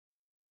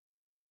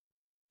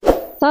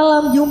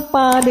Salam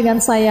jumpa dengan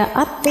saya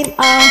Admin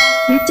A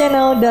di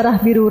channel Darah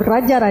Biru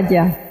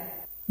Raja-Raja.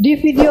 Di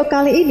video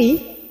kali ini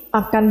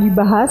akan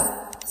dibahas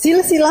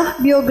silsilah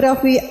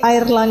biografi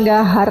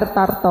Airlangga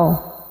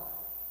Hartarto.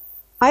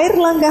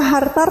 Airlangga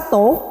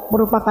Hartarto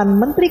merupakan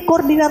Menteri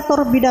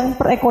Koordinator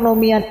Bidang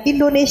Perekonomian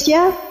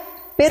Indonesia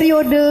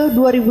periode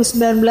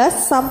 2019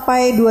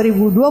 sampai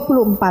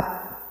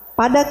 2024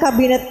 pada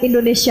Kabinet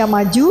Indonesia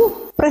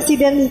Maju,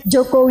 Presiden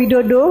Joko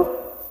Widodo,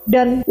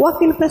 dan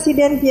Wakil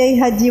Presiden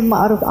K.H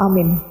Ma'ruf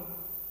Amin.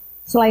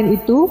 Selain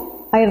itu,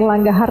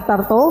 Airlangga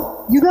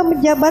Hartarto juga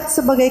menjabat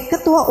sebagai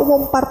Ketua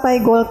Umum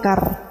Partai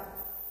Golkar.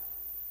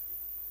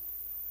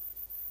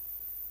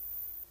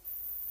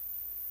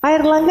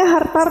 Airlangga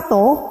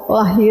Hartarto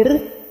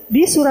lahir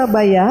di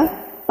Surabaya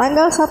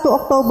tanggal 1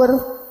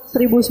 Oktober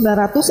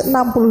 1962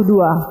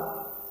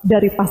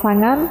 dari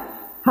pasangan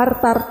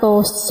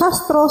Hartarto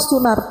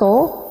Sastrosoenarto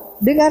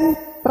dengan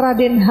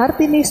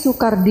R.Hartini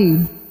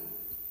Soekardi.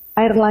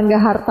 Airlangga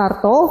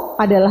Hartarto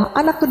adalah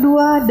anak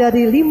kedua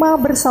dari 5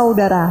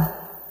 bersaudara.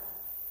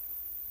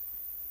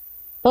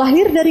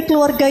 Lahir dari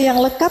keluarga yang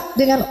lekat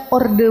dengan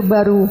Orde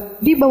Baru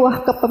di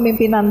bawah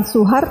kepemimpinan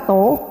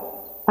Soeharto,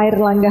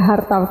 Airlangga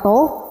Hartarto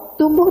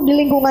tumbuh di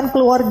lingkungan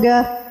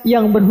keluarga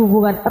yang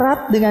berhubungan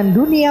erat dengan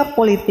dunia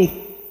politik.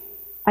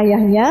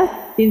 Ayahnya,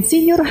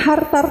 Insinyur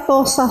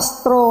Hartarto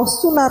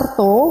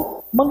Sastrosoenarto,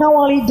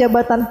 mengawali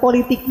jabatan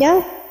politiknya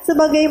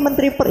sebagai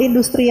Menteri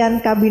Perindustrian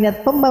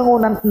Kabinet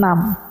Pembangunan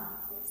 6.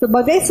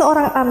 Sebagai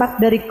seorang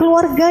anak dari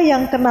keluarga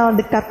yang kenal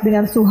dekat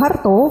dengan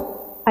Soeharto,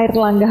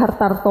 Airlangga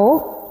Hartarto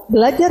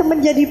belajar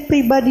menjadi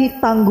pribadi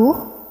tangguh,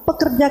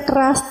 pekerja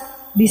keras,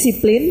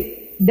 disiplin,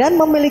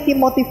 dan memiliki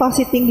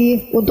motivasi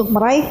tinggi untuk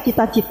meraih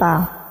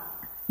cita-cita.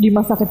 Di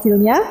masa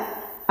kecilnya,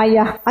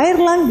 ayah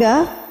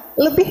Airlangga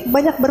lebih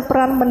banyak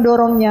berperan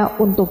mendorongnya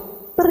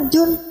untuk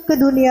terjun ke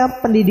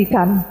dunia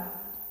pendidikan.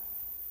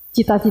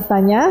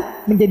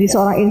 Cita-citanya menjadi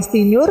seorang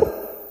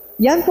insinyur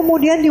yang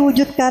kemudian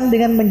diwujudkan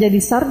dengan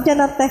menjadi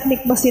sarjana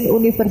teknik mesin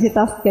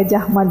Universitas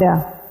Gadjah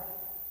Mada.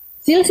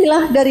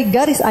 Silsilah dari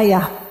garis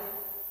ayah.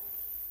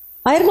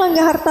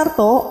 Airlangga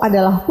Hartarto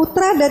adalah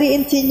putra dari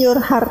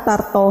Insinyur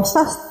Hartarto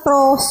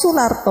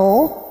Sastrosoenarto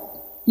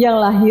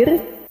yang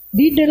lahir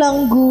di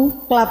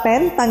Delanggu,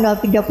 Klaten tanggal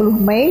 30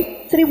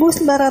 Mei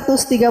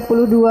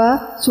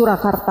 1932,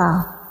 Surakarta,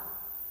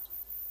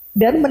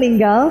 dan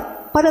meninggal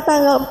pada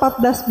tanggal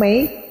 14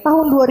 Mei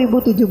tahun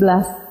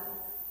 2017.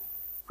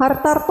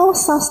 Hartarto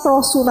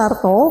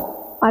Sastrosoenarto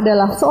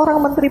adalah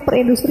seorang Menteri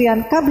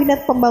Perindustrian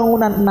Kabinet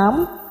Pembangunan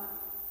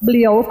 6.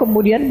 Beliau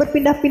kemudian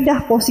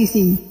berpindah-pindah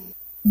posisi,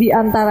 di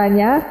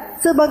antaranya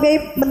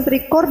sebagai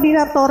Menteri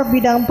Koordinator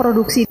Bidang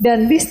Produksi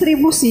dan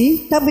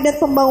Distribusi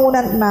Kabinet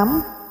Pembangunan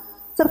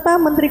 6,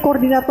 serta Menteri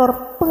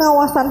Koordinator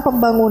Pengawasan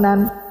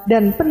Pembangunan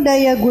dan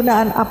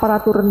Pendayagunaan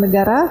Aparatur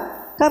Negara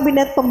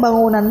Kabinet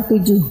Pembangunan 7.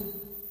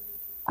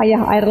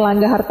 Ayah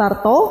Airlangga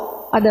Hartarto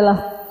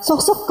adalah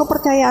sosok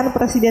kepercayaan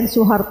Presiden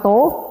Soeharto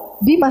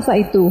di masa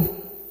itu.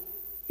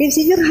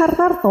 Insinyur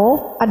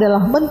Hartarto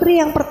adalah menteri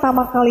yang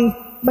pertama kali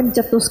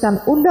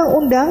mencetuskan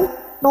Undang-Undang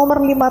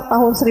Nomor 5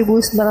 Tahun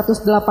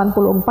 1984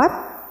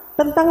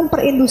 tentang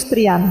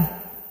Perindustrian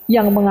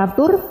yang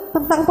mengatur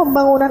tentang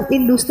pembangunan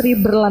industri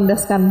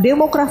berlandaskan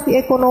demokrasi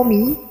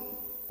ekonomi,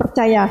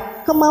 percaya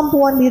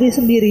kemampuan diri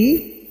sendiri,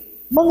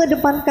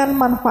 mengedepankan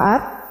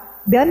manfaat,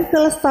 dan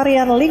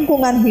kelestarian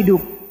lingkungan hidup.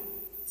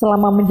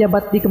 Selama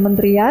menjabat di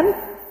kementerian,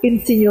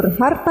 Insinyur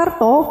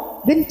Hartarto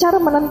gencar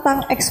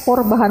menentang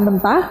ekspor bahan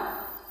mentah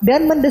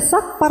dan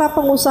mendesak para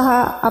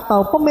pengusaha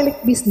atau pemilik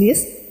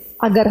bisnis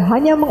agar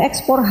hanya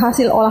mengekspor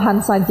hasil olahan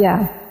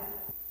saja.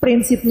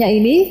 Prinsipnya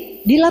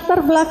ini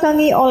dilatar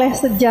belakangi oleh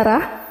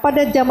sejarah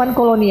pada zaman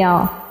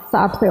kolonial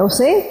saat VOC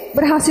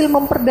berhasil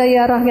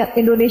memperdaya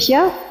rakyat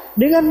Indonesia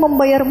dengan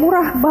membayar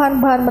murah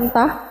bahan-bahan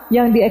mentah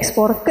yang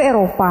diekspor ke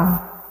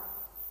Eropa.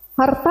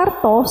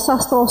 Hartarto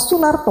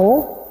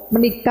Sastrosoenarto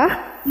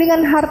menikah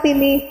dengan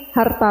Hartini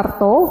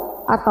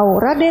Hartarto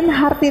atau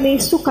R.Hartini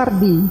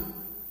Soekardi.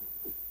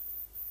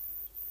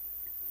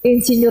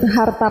 Insinyur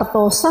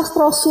Hartarto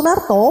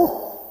Sastrosoenarto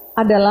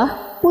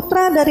adalah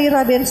putra dari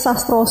Raden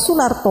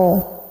Sastrosoenarto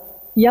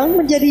yang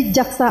menjadi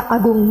Jaksa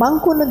Agung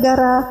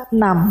Mangkunegara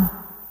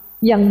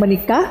 6, yang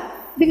menikah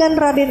dengan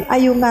Raden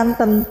Ayu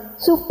Nganten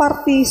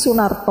Suparti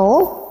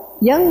Sunarto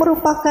yang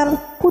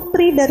merupakan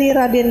putri dari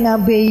Raden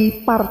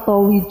Ngabei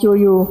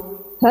Partowijoyo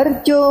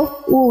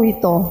Harjo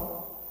Uwito.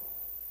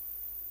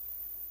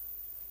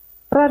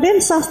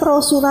 Raden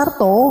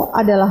Sastrosoenarto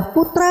adalah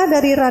putra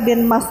dari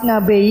Raden Mas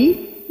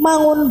Ngabei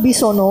Mangun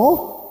Bisono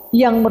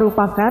yang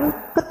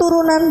merupakan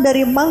keturunan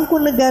dari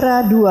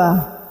Mangkunegara II.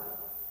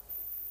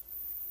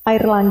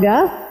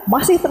 Airlangga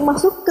masih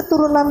termasuk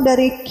keturunan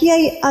dari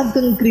Kiai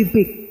Ageng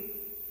Gribik,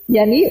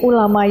 yakni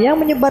ulama yang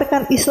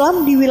menyebarkan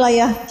Islam di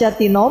wilayah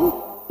Jatinom,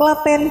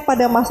 Klaten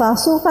pada masa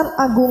Sultan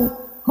Agung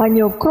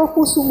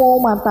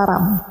Hanyokrokusumo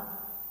Mataram.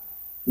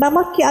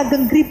 Nama Ki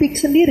Ageng Gribik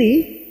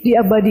sendiri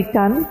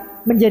diabadikan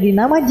menjadi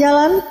nama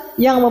jalan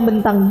yang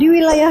membentang di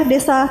wilayah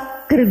desa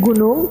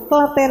Gergunung,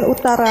 Klaten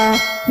Utara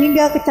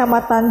hingga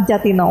Kecamatan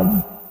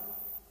Jatinom.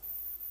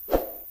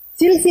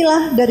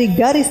 Silsilah dari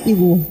garis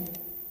ibu.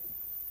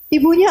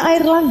 Ibunya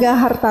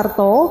Airlangga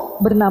Hartarto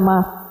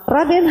bernama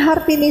Raden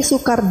R.Hartini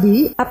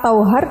Soekardi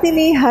atau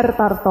Hartini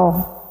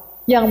Hartarto,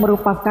 yang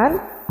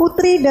merupakan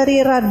putri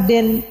dari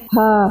Raden H.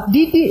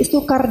 Didi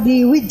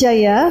Soekardi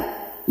Wijaya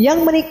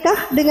yang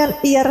menikah dengan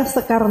Ir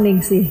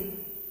Sekarningsih.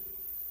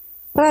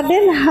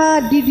 Raden H.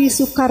 Didi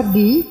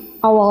Soekardi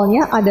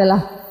awalnya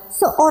adalah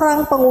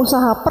seorang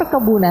pengusaha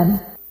perkebunan.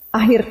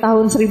 Akhir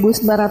tahun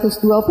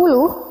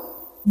 1920,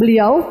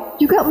 beliau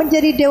juga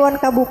menjadi Dewan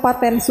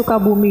Kabupaten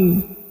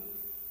Sukabumi.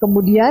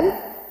 Kemudian,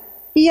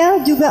 ia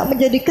juga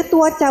menjadi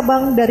ketua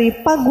cabang dari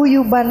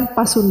Paguyuban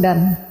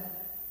Pasundan.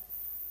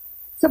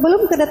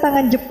 Sebelum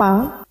kedatangan Jepang,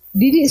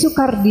 Didi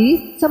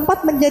Soekardi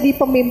sempat menjadi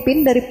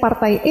pemimpin dari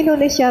Partai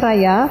Indonesia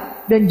Raya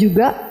dan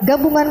juga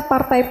Gabungan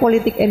Partai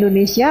Politik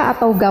Indonesia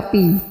atau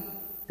GAPI.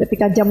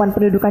 Ketika zaman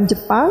pendudukan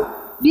Jepang,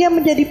 dia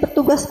menjadi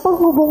petugas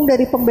penghubung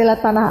dari Pembela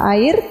Tanah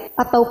Air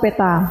atau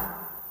PETA.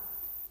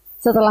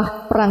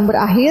 Setelah perang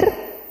berakhir,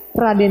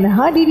 Raden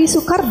H. Didi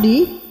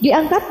Soekardi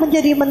diangkat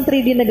menjadi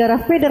menteri di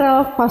negara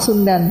federal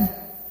Pasundan.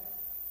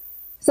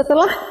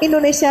 Setelah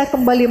Indonesia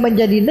kembali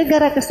menjadi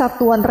negara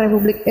kesatuan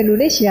Republik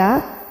Indonesia,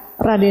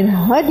 Raden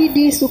H.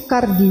 Didi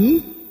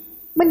Soekardi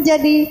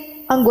menjadi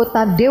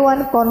anggota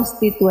Dewan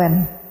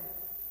Konstituen.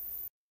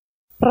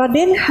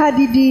 Raden H.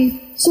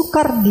 Didi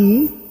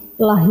Soekardi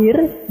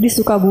lahir di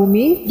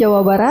Sukabumi,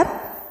 Jawa Barat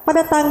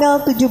pada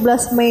tanggal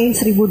 17 Mei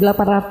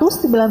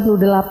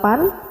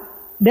 1898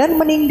 dan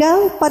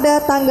meninggal pada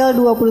tanggal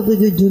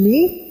 27 Juni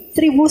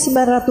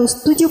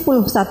 1971.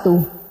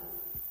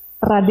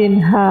 Raden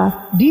H.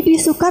 Didi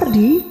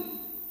Soekardi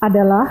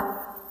adalah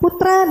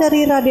putra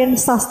dari Raden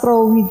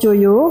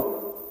Sastrowijoyo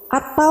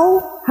atau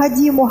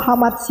Haji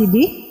Muhammad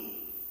Sidik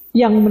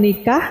yang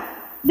menikah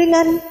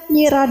dengan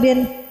Nyi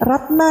Raden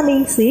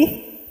Ratnaningsih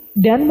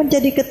dan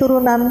menjadi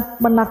keturunan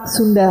Menak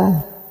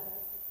Sunda.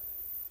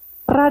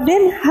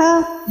 Raden H.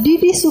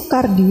 Didi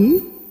Soekardi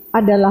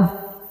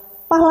adalah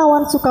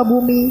pahlawan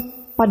Sukabumi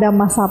pada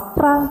masa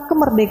Perang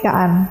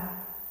Kemerdekaan.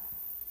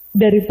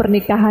 Dari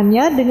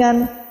pernikahannya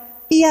dengan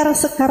Ir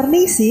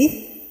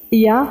Sekarningsih,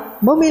 ia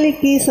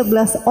memiliki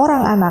 11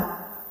 orang anak.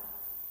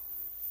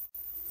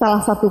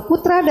 Salah satu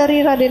putra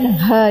dari Raden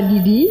H.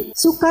 Didi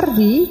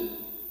Soekardi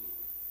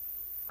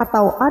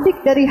atau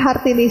adik dari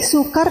Hartini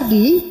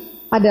Soekardi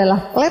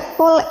adalah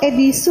Letkol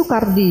Edi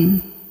Soekardi.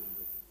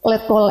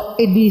 Letkol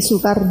Edi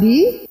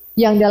Soekardi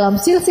yang dalam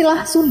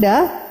silsilah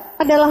Sunda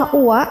adalah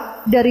uak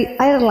dari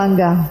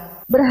Airlangga,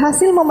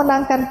 berhasil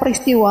memenangkan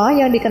peristiwa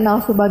yang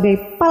dikenal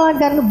sebagai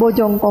Palagan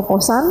Bojong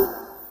Kokosan,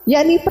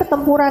 yakni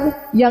pertempuran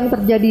yang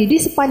terjadi di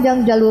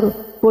sepanjang jalur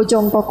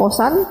Bojong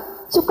Kokosan,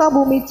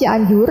 Sukabumi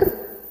Cianjur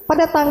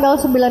pada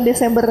tanggal 9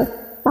 Desember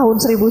tahun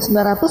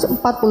 1945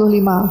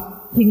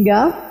 hingga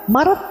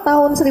Maret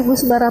tahun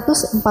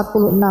 1946,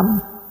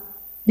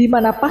 di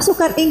mana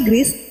pasukan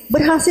Inggris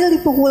berhasil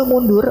dipukul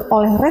mundur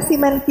oleh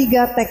Resimen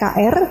 3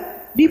 TKR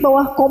di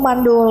bawah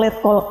komando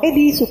Letkol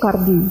Edi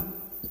Soekardi.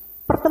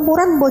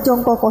 Pertempuran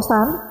Bojong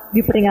Kokosan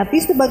diperingati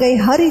sebagai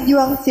Hari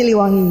Juang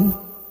Siliwangi.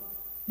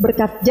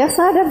 Berkat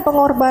jasa dan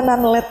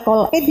pengorbanan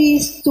Letkol Edi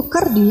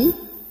Soekardi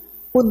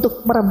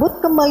untuk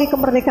merebut kembali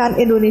kemerdekaan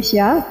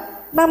Indonesia,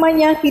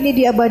 namanya kini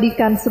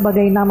diabadikan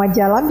sebagai nama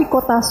jalan di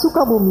kota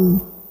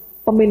Sukabumi.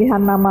 Pemilihan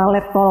nama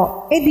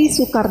Letkol Edi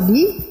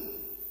Soekardi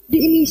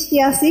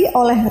diinisiasi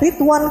oleh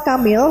Ridwan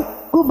Kamil,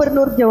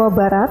 Gubernur Jawa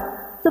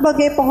Barat,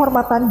 sebagai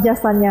penghormatan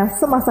jasanya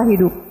semasa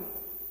hidup.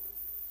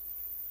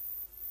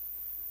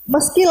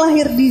 Meski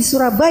lahir di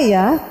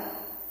Surabaya,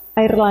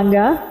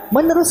 Airlangga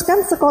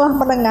meneruskan sekolah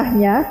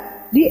menengahnya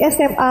di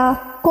SMA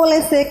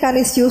Kolese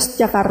Kanisius,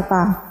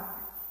 Jakarta.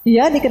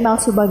 Ia dikenal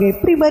sebagai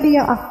pribadi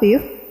yang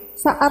aktif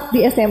saat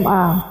di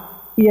SMA.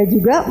 Ia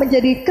juga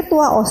menjadi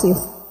ketua OSIS.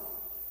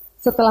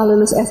 Setelah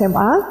lulus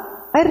SMA,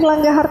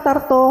 Airlangga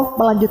Hartarto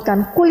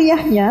melanjutkan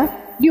kuliahnya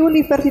di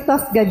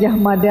Universitas Gadjah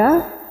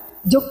Mada,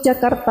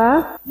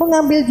 Yogyakarta,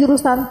 mengambil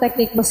jurusan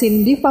teknik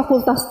mesin di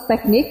Fakultas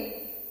Teknik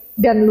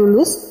dan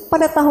lulus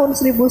pada tahun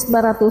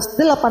 1987.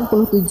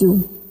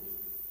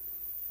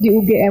 Di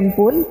UGM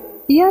pun,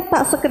 ia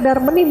tak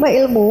sekedar menimba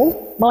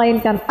ilmu,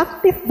 melainkan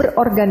aktif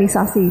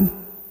berorganisasi.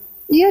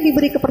 Ia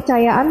diberi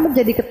kepercayaan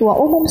menjadi Ketua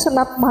Umum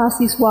Senat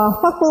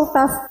Mahasiswa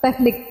Fakultas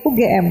Teknik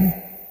UGM.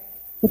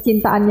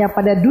 Kecintaannya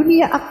pada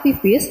dunia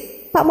aktivis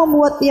tak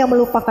membuat ia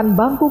melupakan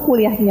bangku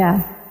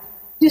kuliahnya.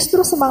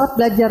 Justru semangat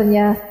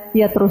belajarnya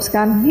ia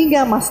teruskan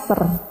hingga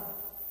master.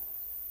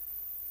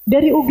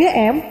 Dari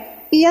UGM,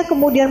 ia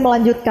kemudian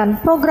melanjutkan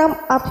program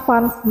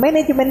Advanced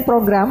Management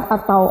Program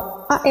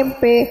atau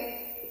AMP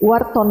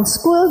Wharton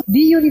School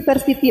di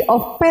University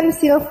of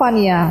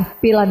Pennsylvania,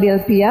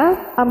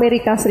 Philadelphia,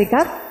 Amerika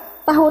Serikat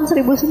tahun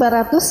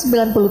 1993.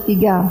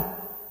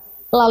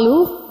 Lalu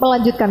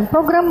melanjutkan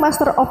program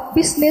Master of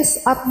Business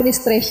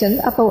Administration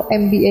atau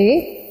MBA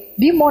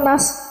di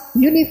Monash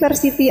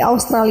University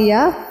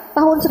Australia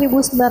tahun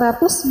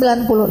 1996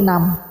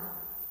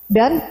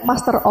 dan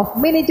Master of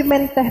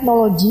Management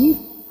Technology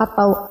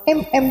atau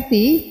MMT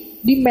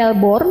di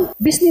Melbourne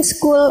Business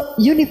School,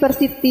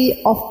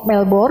 University of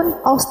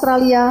Melbourne,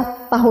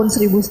 Australia tahun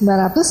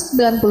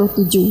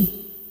 1997.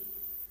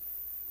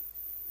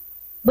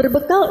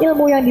 Berbekal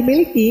ilmu yang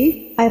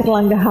dimiliki,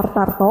 Airlangga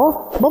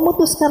Hartarto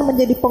memutuskan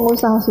menjadi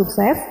pengusaha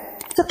sukses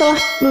setelah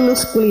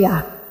lulus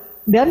kuliah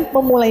dan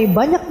memulai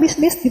banyak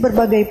bisnis di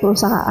berbagai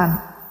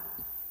perusahaan.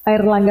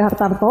 Airlangga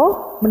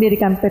Hartarto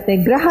mendirikan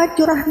PT Graha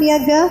Curah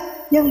Niaga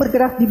yang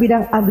bergerak di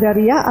bidang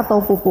agraria atau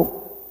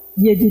pupuk.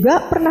 Dia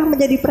juga pernah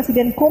menjadi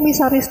presiden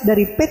komisaris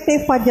dari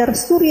PT Fajar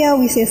Surya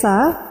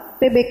Wisesa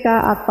Tbk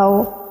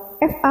atau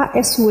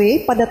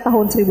FASW pada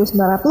tahun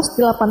 1987.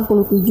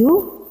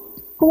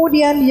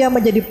 Kemudian dia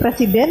menjadi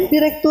presiden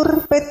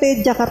direktur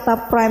PT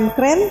Jakarta Prime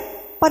Crane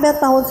pada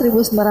tahun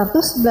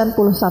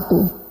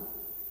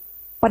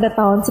 1991. Pada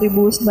tahun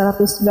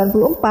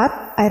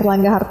 1994,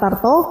 Airlangga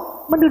Hartarto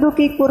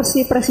menduduki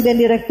kursi presiden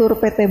direktur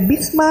PT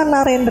Bisma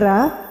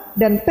Narendra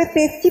dan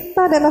PT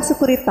Cipta Dana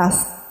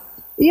Sekuritas.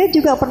 Ia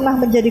juga pernah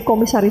menjadi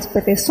komisaris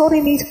PT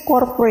Sorini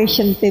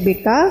Corporation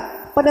Tbk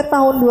pada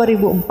tahun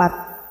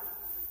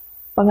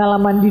 2004.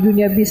 Pengalaman di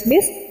dunia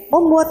bisnis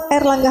membuat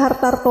Airlangga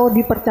Hartarto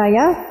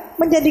dipercaya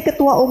menjadi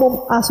Ketua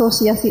Umum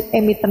Asosiasi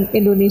Emiten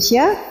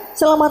Indonesia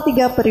selama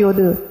 3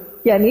 periode,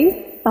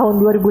 yakni tahun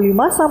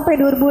 2005 sampai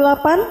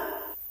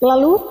 2008,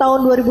 lalu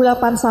tahun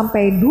 2008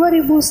 sampai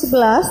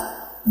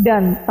 2011,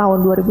 dan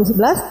tahun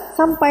 2011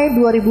 sampai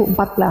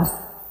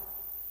 2014.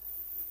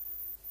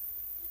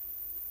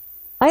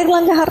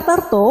 Airlangga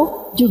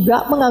Hartarto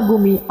juga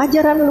mengagumi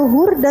ajaran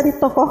luhur dari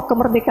tokoh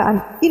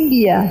kemerdekaan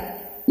India,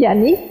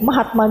 yakni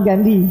Mahatma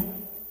Gandhi.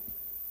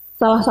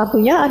 Salah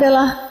satunya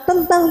adalah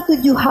tentang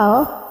 7 hal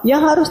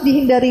yang harus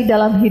dihindari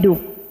dalam hidup,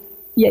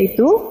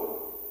 yaitu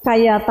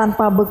kaya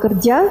tanpa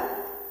bekerja,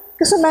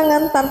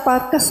 kesenangan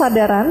tanpa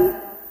kesadaran,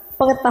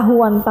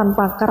 pengetahuan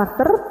tanpa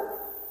karakter,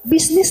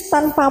 bisnis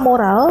tanpa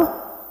moral,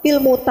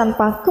 ilmu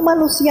tanpa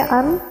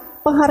kemanusiaan,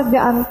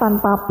 penghargaan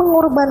tanpa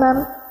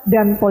pengorbanan,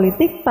 dan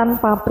politik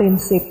tanpa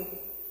prinsip.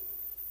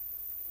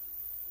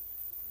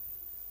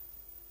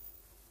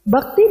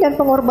 Bakti dan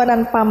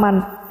pengorbanan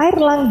paman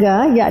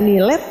Airlangga,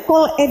 yakni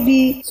Letkol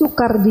Edi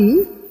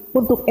Soekardi,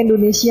 untuk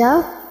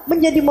Indonesia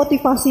menjadi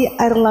motivasi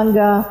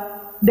Airlangga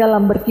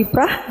dalam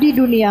berkiprah di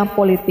dunia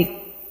politik.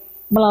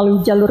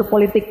 Melalui jalur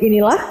politik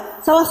inilah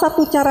salah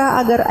satu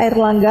cara agar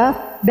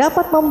Airlangga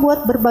dapat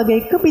membuat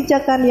berbagai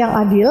kebijakan yang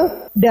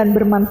adil dan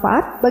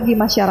bermanfaat bagi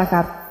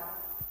masyarakat.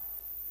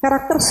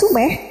 Karakter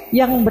Sumeh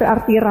yang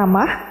berarti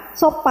ramah,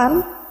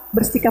 sopan,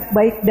 bersikap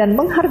baik dan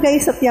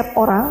menghargai setiap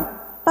orang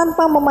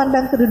tanpa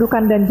memandang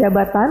kedudukan dan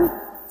jabatan,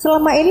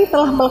 selama ini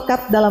telah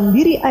melekat dalam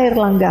diri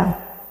Airlangga.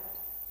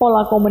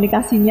 Pola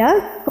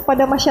komunikasinya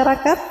kepada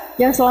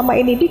masyarakat yang selama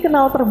ini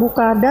dikenal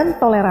terbuka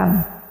dan toleran.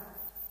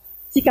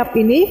 Sikap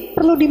ini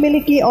perlu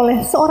dimiliki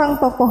oleh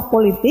seorang tokoh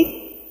politik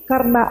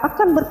karena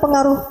akan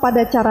berpengaruh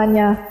pada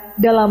caranya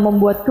dalam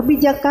membuat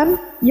kebijakan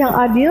yang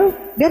adil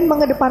dan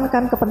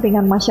mengedepankan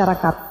kepentingan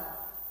masyarakat.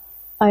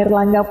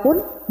 Airlangga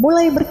pun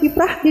mulai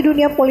berkiprah di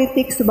dunia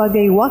politik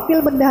sebagai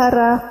wakil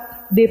bendahara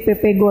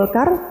DPP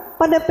Golkar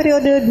pada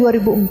periode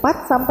 2004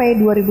 sampai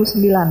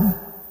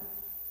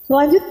 2009.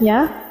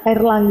 Selanjutnya,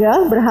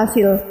 Airlangga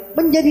berhasil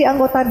menjadi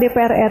anggota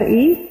DPR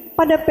RI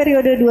pada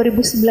periode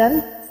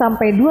 2009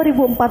 sampai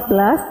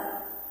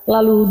 2014,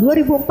 lalu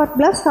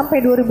 2014 sampai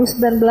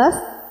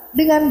 2019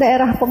 dengan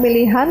daerah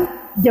pemilihan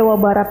Jawa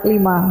Barat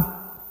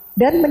 5,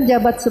 dan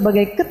menjabat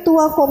sebagai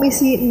Ketua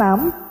Komisi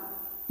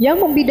 6 yang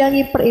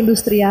membidangi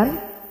perindustrian,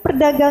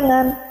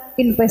 perdagangan,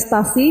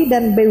 investasi,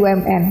 dan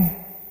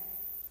BUMN.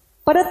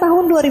 Pada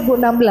tahun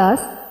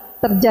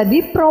 2016,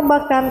 terjadi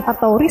perombakan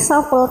atau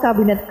reshuffle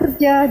Kabinet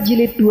Kerja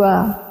Jilid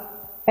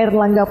 2.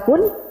 Airlangga pun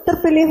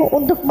terpilih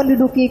untuk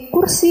menduduki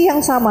kursi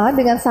yang sama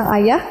dengan sang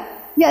ayah,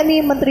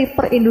 yakni Menteri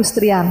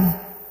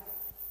Perindustrian.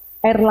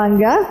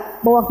 Airlangga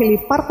mewakili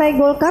Partai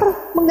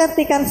Golkar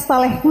menggantikan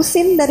Saleh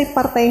Husin dari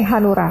Partai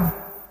Hanura.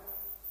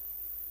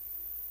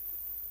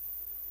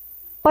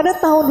 Pada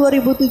tahun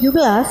 2017,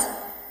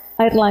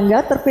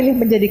 Airlangga terpilih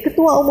menjadi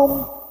Ketua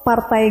Umum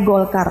Partai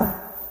Golkar.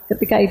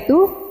 Ketika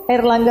itu,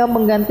 Airlangga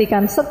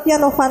menggantikan Setia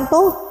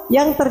Novanto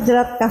yang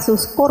terjerat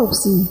kasus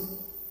korupsi.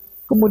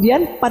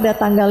 Kemudian pada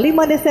tanggal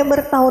 5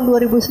 Desember tahun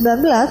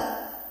 2019,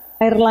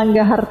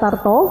 Airlangga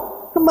Hartarto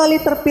kembali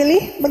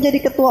terpilih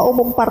menjadi Ketua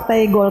Umum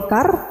Partai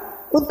Golkar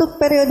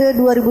untuk periode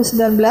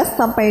 2019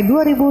 sampai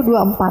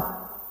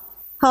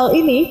 2024. Hal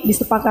ini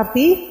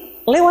disepakati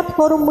lewat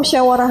Forum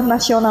Musyawarah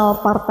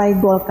Nasional Partai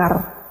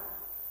Golkar.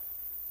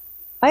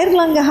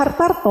 Airlangga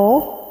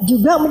Hartarto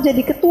juga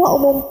menjadi Ketua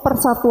Umum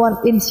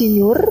Persatuan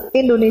Insinyur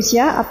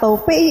Indonesia atau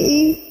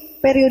PII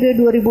periode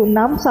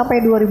 2006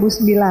 sampai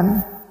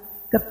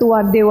 2009,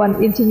 Ketua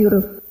Dewan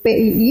Insinyur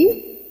PII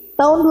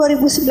tahun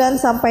 2009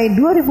 sampai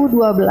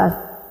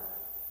 2012.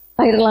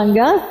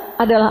 Airlangga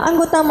adalah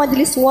anggota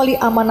Majelis Wali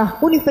Amanah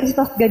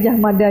Universitas Gadjah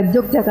Mada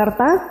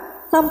Yogyakarta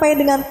sampai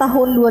dengan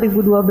tahun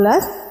 2012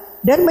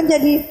 dan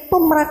menjadi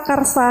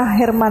Pemrakarsa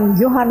Herman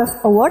Johannes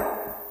Award,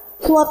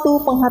 suatu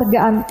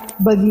penghargaan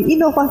bagi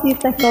inovasi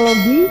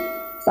teknologi,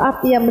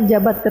 saat ia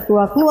menjabat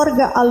Ketua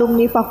Keluarga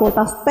Alumni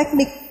Fakultas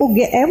Teknik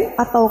UGM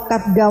atau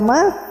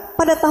Katgama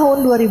pada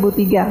tahun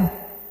 2003.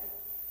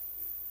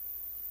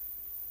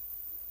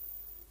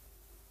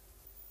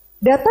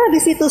 Data di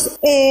situs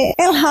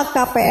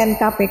LHKPN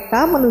KPK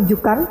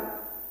menunjukkan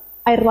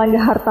Airlangga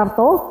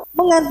Hartarto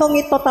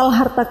mengantongi total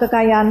harta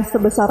kekayaan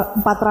sebesar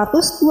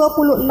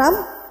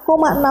 426,60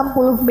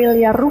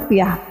 miliar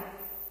rupiah.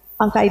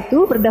 Angka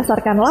itu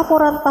berdasarkan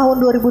laporan tahun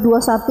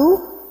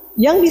 2021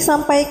 yang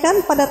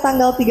disampaikan pada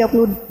tanggal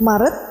 30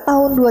 Maret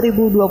tahun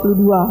 2022.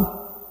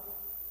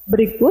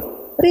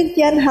 Berikut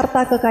rincian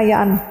harta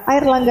kekayaan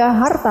Airlangga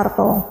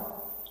Hartarto.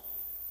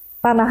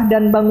 Tanah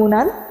dan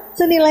bangunan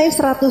senilai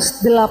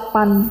 108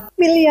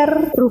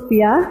 miliar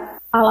rupiah,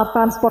 alat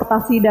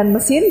transportasi dan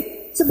mesin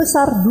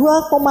sebesar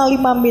 2,5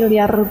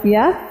 miliar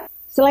rupiah.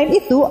 Selain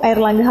itu,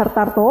 Airlangga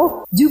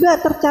Hartarto juga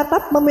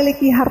tercatat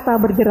memiliki harta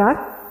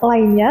bergerak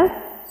lainnya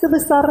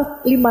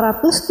sebesar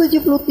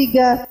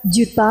 573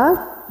 juta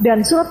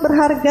dan surat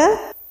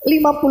berharga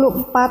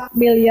 54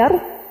 miliar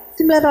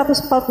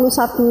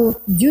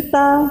 941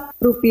 juta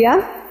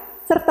rupiah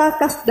serta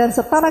kas dan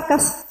setara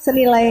kas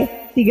senilai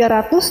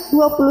 321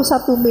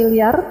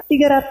 miliar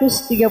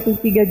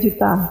 333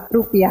 juta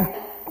rupiah.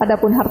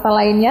 Adapun harta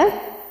lainnya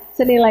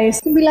senilai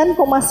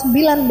 9,9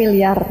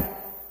 miliar.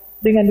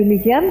 Dengan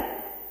demikian,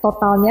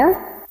 totalnya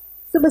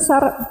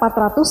sebesar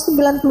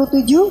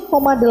 497,8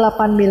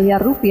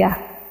 miliar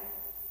rupiah.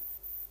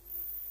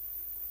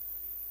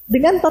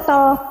 Dengan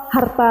total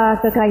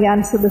harta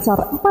kekayaan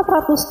sebesar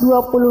 425,6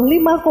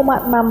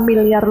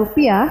 miliar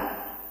rupiah,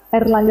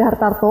 Airlangga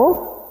Hartarto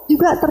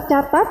juga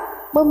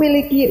tercatat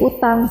memiliki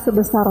utang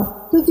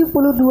sebesar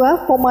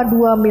 72,2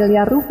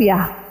 miliar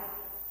rupiah.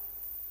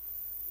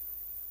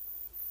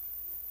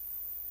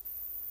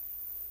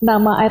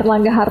 Nama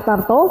Airlangga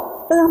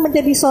Hartarto telah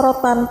menjadi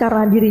sorotan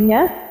karena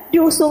dirinya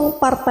diusung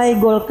Partai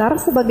Golkar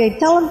sebagai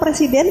calon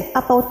presiden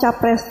atau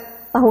capres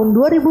tahun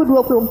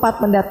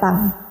 2024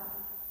 mendatang.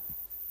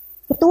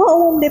 Ketua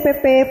Umum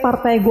DPP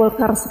Partai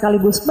Golkar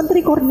sekaligus Menteri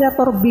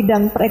Koordinator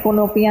Bidang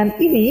Perekonomian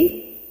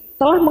ini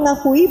telah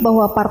mengakui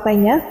bahwa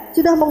partainya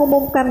sudah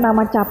mengumumkan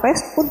nama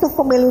capres untuk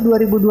pemilu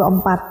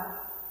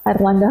 2024.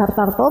 Airlangga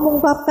Hartarto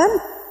mengungkapkan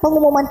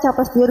pengumuman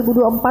capres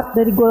 2024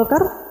 dari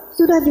Golkar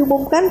sudah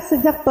diumumkan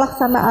sejak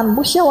pelaksanaan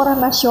musyawarah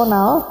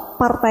nasional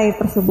partai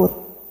tersebut.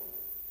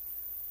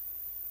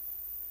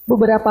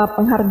 Beberapa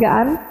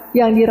penghargaan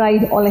yang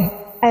diraih oleh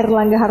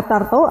Airlangga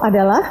Hartarto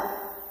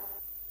adalah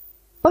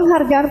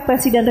Penghargaan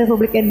Presiden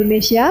Republik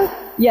Indonesia,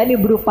 yakni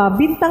berupa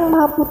Bintang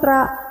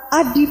Mahaputera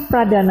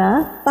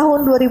Adipradana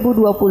tahun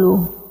 2020.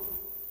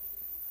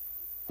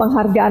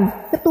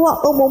 Penghargaan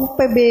Ketua Umum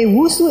PB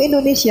Wusu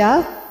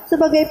Indonesia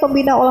sebagai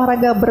pembina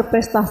olahraga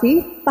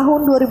berprestasi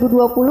tahun 2020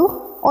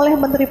 oleh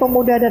Menteri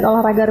Pemuda dan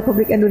Olahraga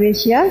Republik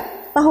Indonesia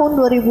tahun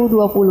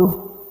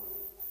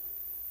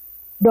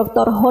 2020.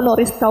 Dr.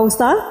 Honoris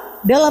Causa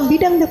dalam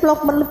bidang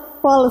Development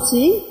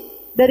Policy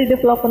dari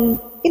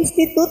Development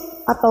Institute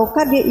atau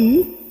KDI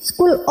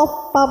School of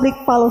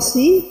Public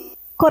Policy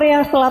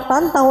Korea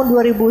Selatan tahun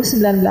 2019.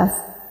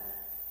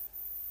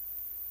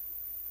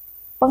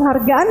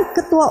 Penghargaan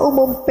Ketua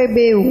Umum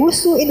PB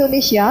Wusu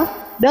Indonesia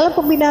dalam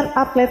pembinaan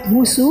atlet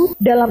Wusu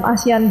dalam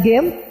Asian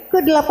Games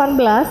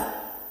ke-18,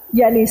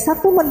 yakni 1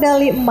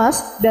 medali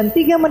emas dan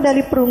 3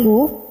 medali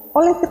perunggu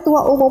oleh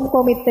Ketua Umum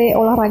Komite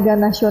Olahraga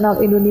Nasional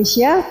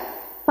Indonesia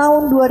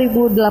tahun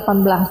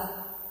 2018.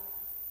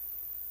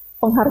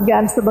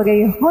 Penghargaan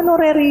sebagai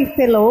Honorary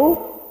Fellow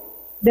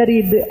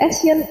dari The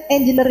Asian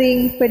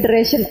Engineering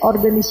Federation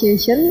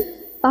Organization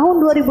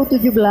tahun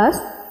 2017,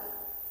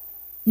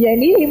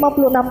 yakni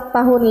 56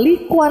 tahun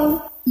Lee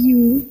Kuan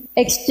Yew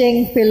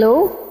Exchange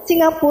Fellow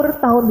Singapura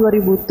tahun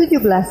 2017.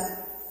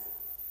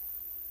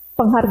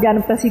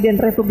 Penghargaan Presiden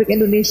Republik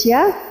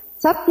Indonesia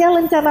Satya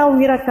Lencana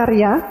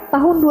Wirakarya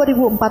tahun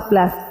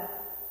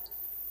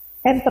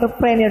 2014.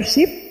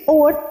 Entrepreneurship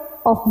Award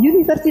of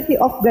University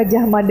of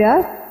Gadjah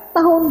Mada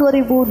tahun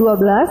 2012.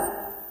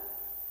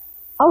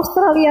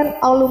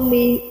 Australian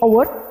Alumni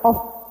Award of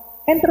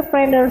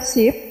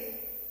Entrepreneurship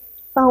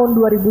tahun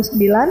 2009,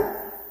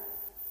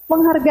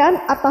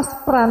 penghargaan atas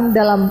peran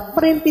dalam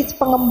merintis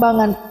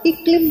pengembangan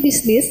iklim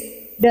bisnis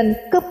dan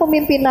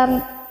kepemimpinan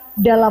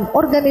dalam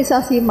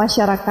organisasi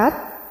masyarakat,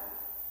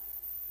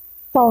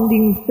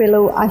 Founding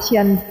Fellow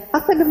Asian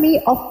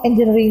Academy of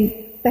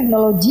Engineering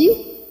Technology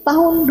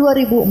tahun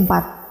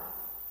 2004.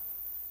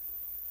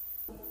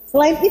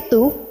 Selain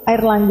itu,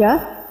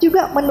 Airlangga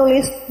juga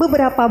menulis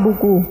beberapa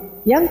buku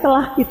yang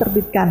telah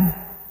diterbitkan.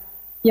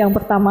 Yang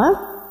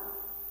pertama,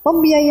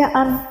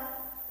 Pembiayaan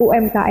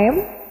UMKM,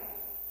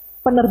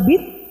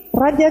 penerbit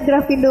Raja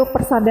Grafindo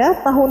Persada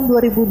tahun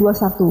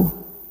 2021.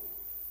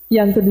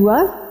 Yang kedua,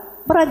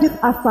 Merajut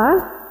Asa,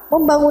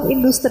 membangun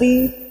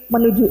industri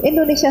menuju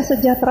Indonesia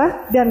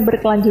sejahtera dan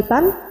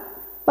berkelanjutan,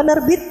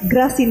 penerbit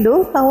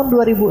Grasindo tahun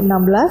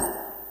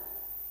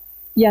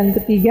 2016. Yang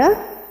ketiga,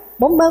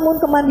 Membangun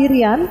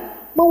Kemandirian,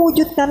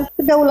 mewujudkan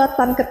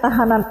kedaulatan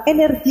ketahanan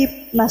energi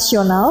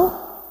nasional,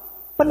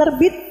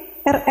 penerbit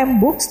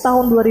RM Books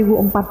tahun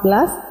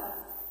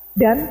 2014,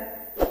 dan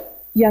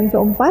Yang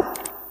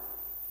keempat,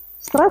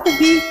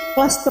 strategi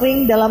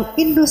clustering dalam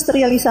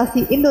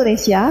industrialisasi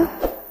Indonesia,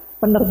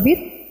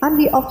 penerbit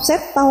Andi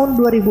Offset tahun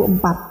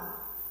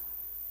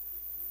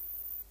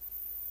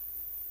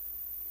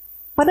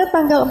 2004. Pada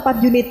tanggal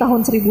 4 Juni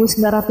tahun 1990,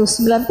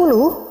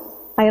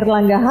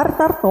 Airlangga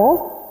Hartarto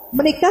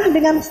menikah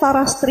dengan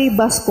Sarastri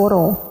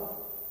Baskoro,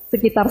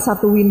 sekitar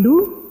 1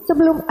 windu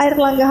sebelum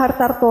Airlangga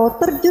Hartarto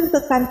terjun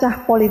ke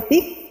kancah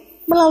politik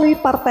melalui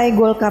Partai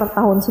Golkar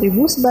tahun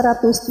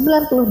 1998.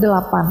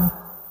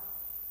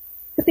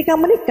 Ketika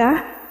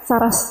menikah,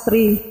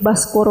 Sarastri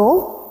Baskoro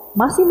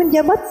masih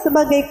menjabat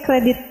sebagai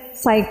Credit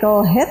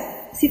Cycle Head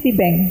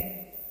Citibank.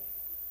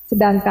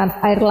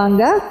 Sedangkan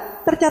Airlangga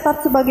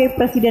tercatat sebagai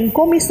Presiden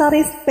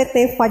Komisaris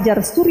PT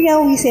Fajar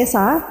Surya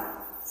Wisesa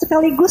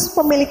sekaligus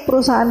pemilik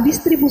perusahaan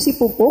distribusi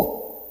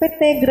pupuk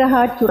PT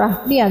Graha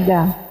Curah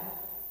Niaga.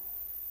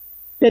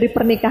 Dari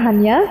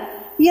pernikahannya,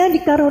 ia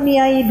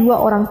dikaruniai 2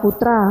 orang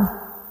putra,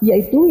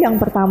 yaitu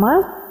yang pertama,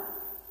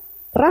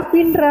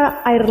 Ravindra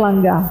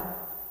Airlangga,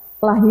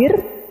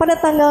 lahir pada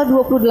tanggal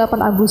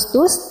 28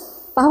 Agustus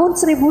tahun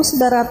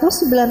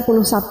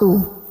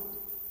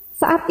 1991.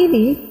 Saat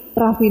ini,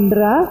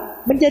 Ravindra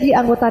menjadi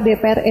anggota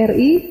DPR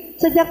RI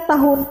sejak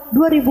tahun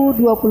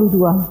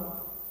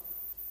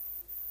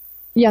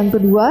 2022. Yang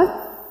kedua,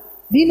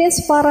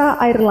 Dinesvara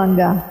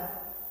Airlangga,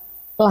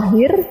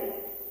 lahir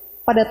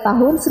pada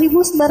tahun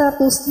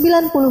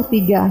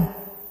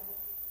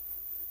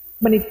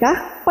 1993.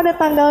 Menikah pada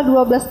tanggal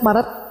 12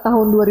 Maret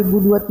tahun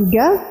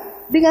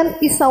 2023 dengan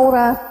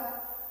Isaura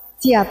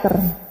Ciater.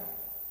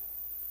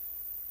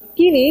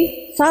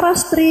 Kini,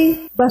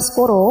 Sarastri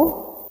Baskoro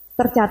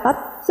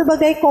tercatat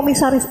sebagai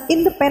Komisaris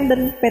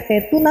Independen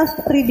PT Tunas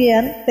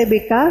Ridean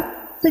Tbk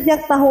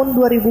sejak tahun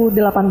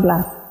 2018.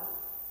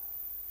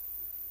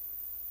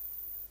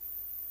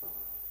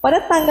 Pada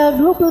tanggal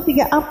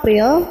 23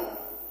 April,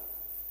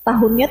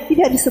 tahunnya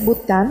tidak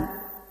disebutkan,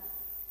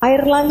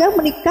 Airlangga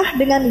menikah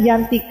dengan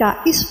Yantika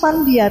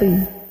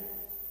Isfandiari.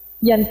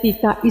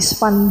 Yantika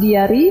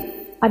Isfandiari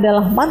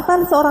adalah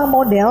mantan seorang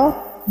model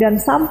dan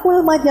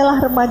sampul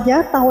majalah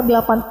remaja tahun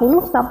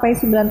 80 sampai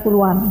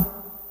 90-an.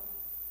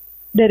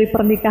 Dari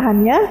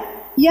pernikahannya,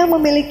 ia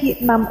memiliki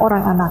 6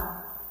 orang anak,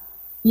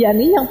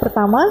 yakni yang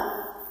pertama,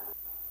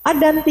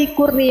 Adanti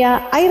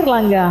Kurnia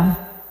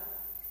Airlangga,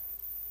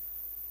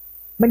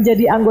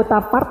 menjadi anggota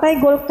Partai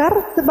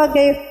Golkar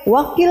sebagai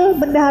Wakil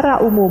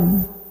Bendahara Umum.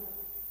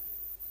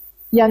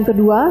 Yang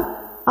kedua,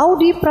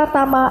 Audi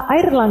Pratama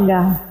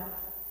Airlangga,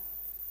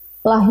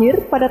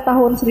 lahir pada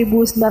tahun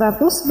 1997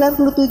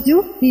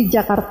 di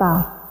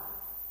Jakarta.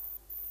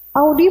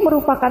 Audi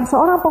merupakan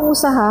seorang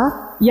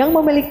pengusaha yang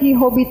memiliki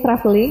hobi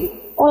traveling,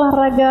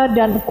 olahraga,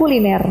 dan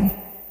kuliner.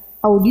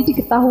 Audi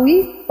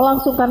diketahui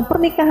melangsungkan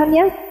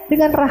pernikahannya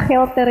dengan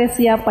Rachel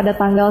Teresia pada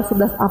tanggal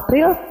 11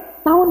 April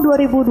tahun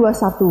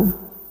 2021.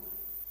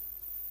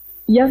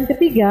 Yang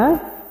ketiga,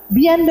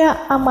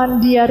 Bianda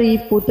Amandiari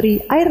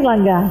Putri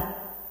Airlangga,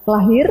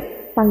 lahir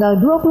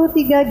tanggal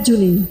 23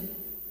 Juni.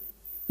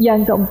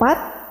 Yang keempat,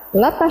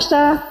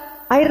 Latasha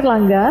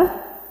Airlangga.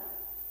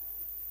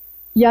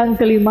 Yang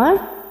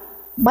kelima,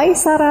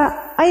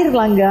 Maisara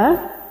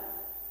Airlangga.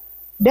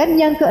 Dan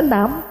yang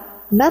keenam,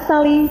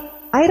 Natali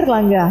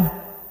Airlangga.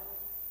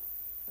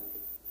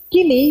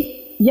 Kini,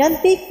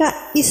 Yantika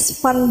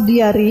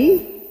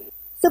Isfandiari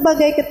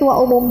sebagai Ketua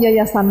Umum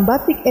Yayasan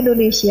Batik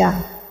Indonesia.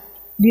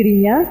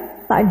 Dirinya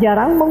tak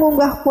jarang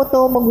mengunggah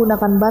foto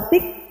menggunakan batik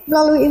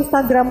melalui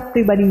Instagram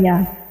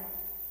pribadinya.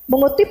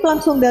 Mengutip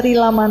langsung dari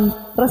laman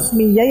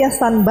resmi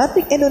Yayasan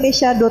Batik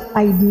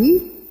Indonesia.id,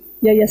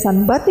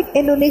 Yayasan Batik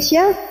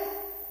Indonesia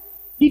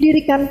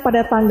didirikan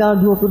pada tanggal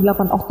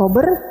 28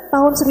 Oktober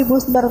tahun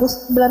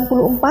 1994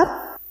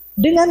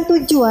 dengan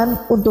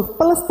tujuan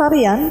untuk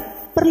pelestarian,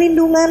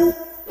 perlindungan,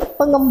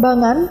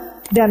 pengembangan,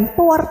 dan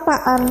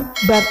pewartaan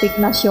batik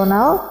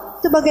nasional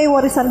sebagai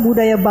warisan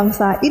budaya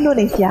bangsa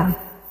Indonesia.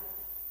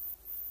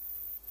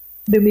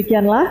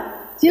 Demikianlah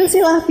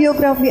silsilah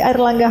biografi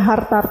Airlangga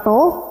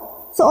Hartarto,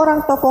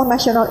 seorang tokoh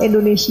nasional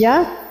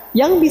Indonesia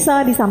yang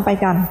bisa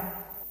disampaikan.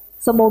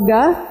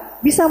 Semoga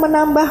bisa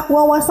menambah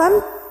wawasan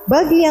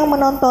bagi yang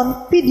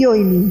menonton video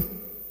ini.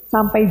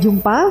 Sampai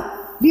jumpa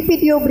di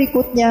video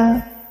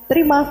berikutnya.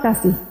 Terima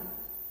kasih.